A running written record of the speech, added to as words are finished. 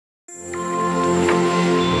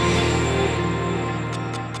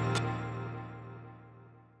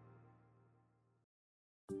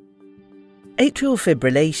Atrial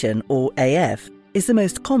fibrillation, or AF, is the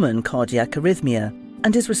most common cardiac arrhythmia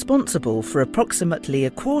and is responsible for approximately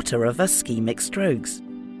a quarter of ischemic strokes.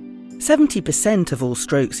 70% of all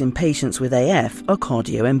strokes in patients with AF are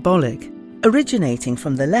cardioembolic, originating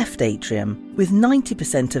from the left atrium, with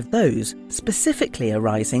 90% of those specifically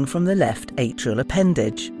arising from the left atrial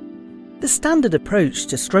appendage. The standard approach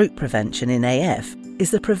to stroke prevention in AF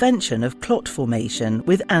is the prevention of clot formation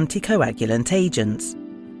with anticoagulant agents.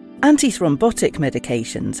 Antithrombotic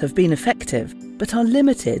medications have been effective but are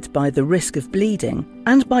limited by the risk of bleeding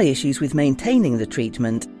and by issues with maintaining the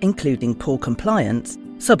treatment, including poor compliance,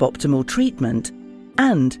 suboptimal treatment,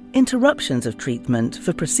 and interruptions of treatment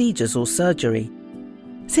for procedures or surgery.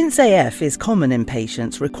 Since AF is common in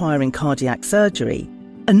patients requiring cardiac surgery,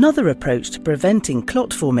 another approach to preventing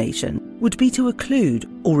clot formation would be to occlude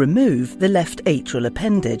or remove the left atrial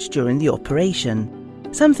appendage during the operation,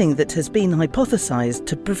 something that has been hypothesized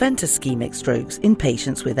to prevent ischemic strokes in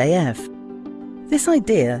patients with AF. This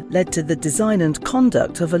idea led to the design and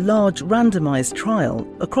conduct of a large randomized trial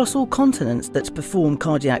across all continents that perform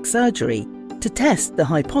cardiac surgery to test the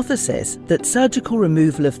hypothesis that surgical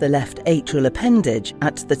removal of the left atrial appendage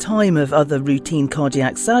at the time of other routine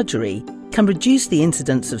cardiac surgery can reduce the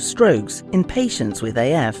incidence of strokes in patients with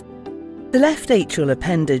AF. The left atrial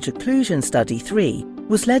appendage occlusion study 3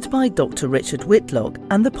 was led by Dr. Richard Whitlock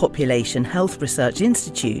and the Population Health Research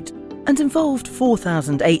Institute and involved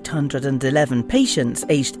 4,811 patients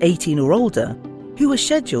aged 18 or older who were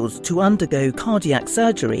scheduled to undergo cardiac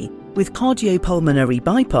surgery with cardiopulmonary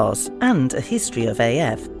bypass and a history of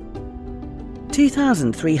AF.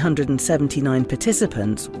 2,379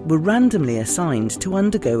 participants were randomly assigned to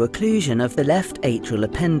undergo occlusion of the left atrial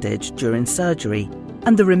appendage during surgery,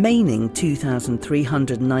 and the remaining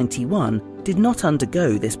 2,391 did not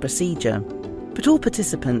undergo this procedure. But all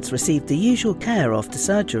participants received the usual care after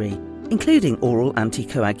surgery, including oral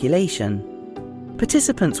anticoagulation.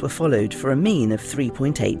 Participants were followed for a mean of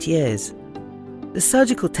 3.8 years. The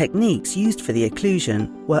surgical techniques used for the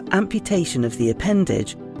occlusion were amputation of the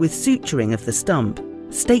appendage with suturing of the stump,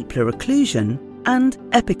 stapler occlusion, and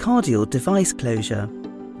epicardial device closure.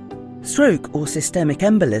 Stroke or systemic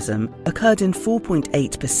embolism occurred in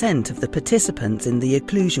 4.8% of the participants in the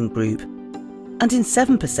occlusion group and in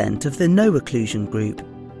 7% of the no occlusion group,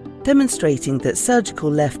 demonstrating that surgical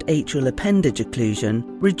left atrial appendage occlusion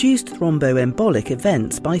reduced thromboembolic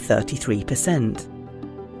events by 33%.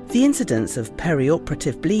 The incidence of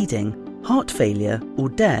perioperative bleeding, heart failure, or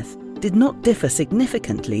death did not differ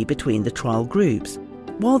significantly between the trial groups,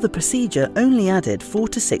 while the procedure only added 4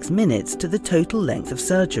 to 6 minutes to the total length of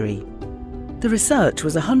surgery. The research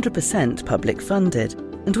was 100% public funded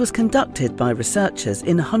and was conducted by researchers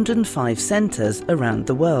in 105 centres around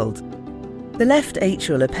the world. The left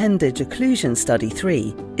atrial appendage occlusion study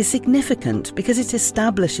 3 is significant because it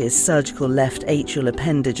establishes surgical left atrial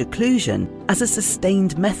appendage occlusion as a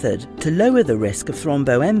sustained method to lower the risk of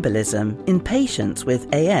thromboembolism in patients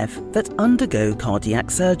with AF that undergo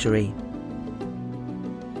cardiac surgery.